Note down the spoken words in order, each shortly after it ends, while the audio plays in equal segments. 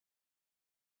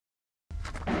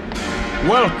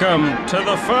Welcome to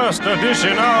the first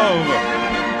edition of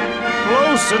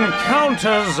Close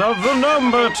Encounters of the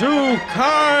Number 2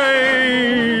 Kind.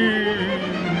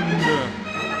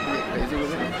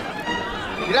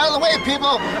 Get out of the way,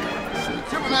 people!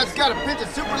 Superman's got a pinch of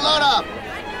super load up!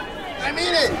 I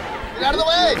mean it! Get out of the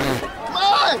way! Come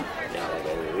on!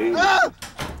 Ah!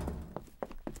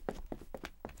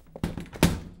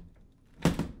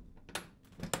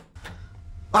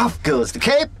 Off goes the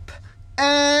cape, and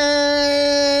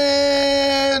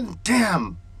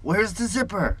damn, where's the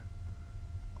zipper?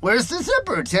 Where's the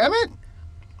zipper, damn it?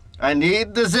 I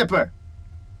need the zipper.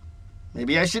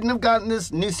 Maybe I shouldn't have gotten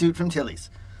this new suit from Tilly's.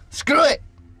 Screw it!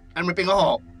 I'm ripping a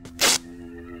hole.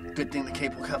 Good thing the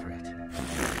cape will cover it.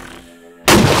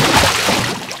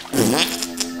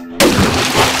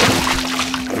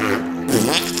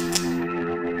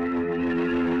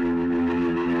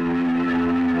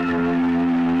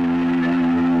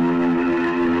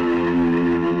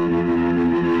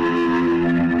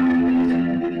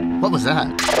 What was that?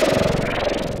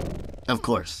 Of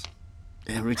course.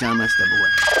 Every time I step away.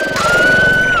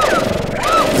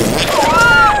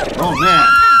 Oh man!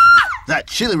 That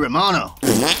chili Romano!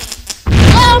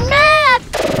 Oh man!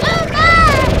 Oh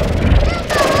man!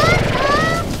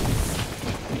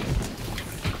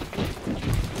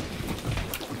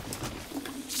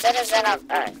 Citizen of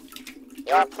Earth,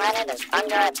 your planet is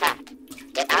under attack.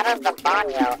 Get out of the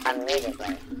barrio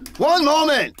immediately. One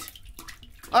moment!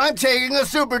 I'm taking a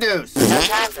super deuce. No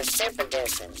time for super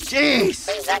deuces. Jeez!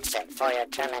 Please exit for your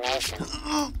termination.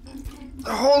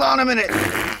 Hold on a minute.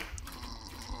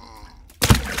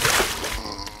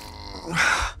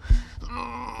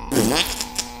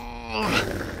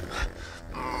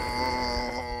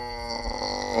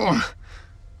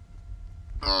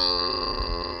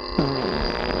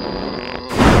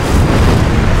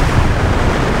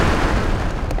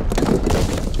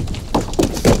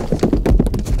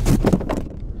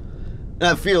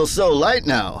 That feels so light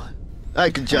now. I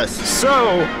could just...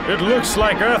 So, it looks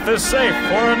like Earth is safe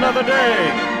for another day.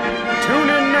 Tune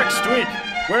in next week,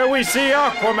 where we see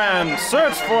Aquaman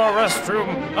search for a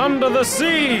restroom under the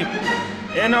sea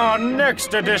in our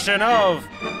next edition of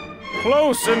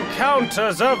Close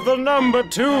Encounters of the Number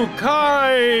 2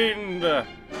 Kind.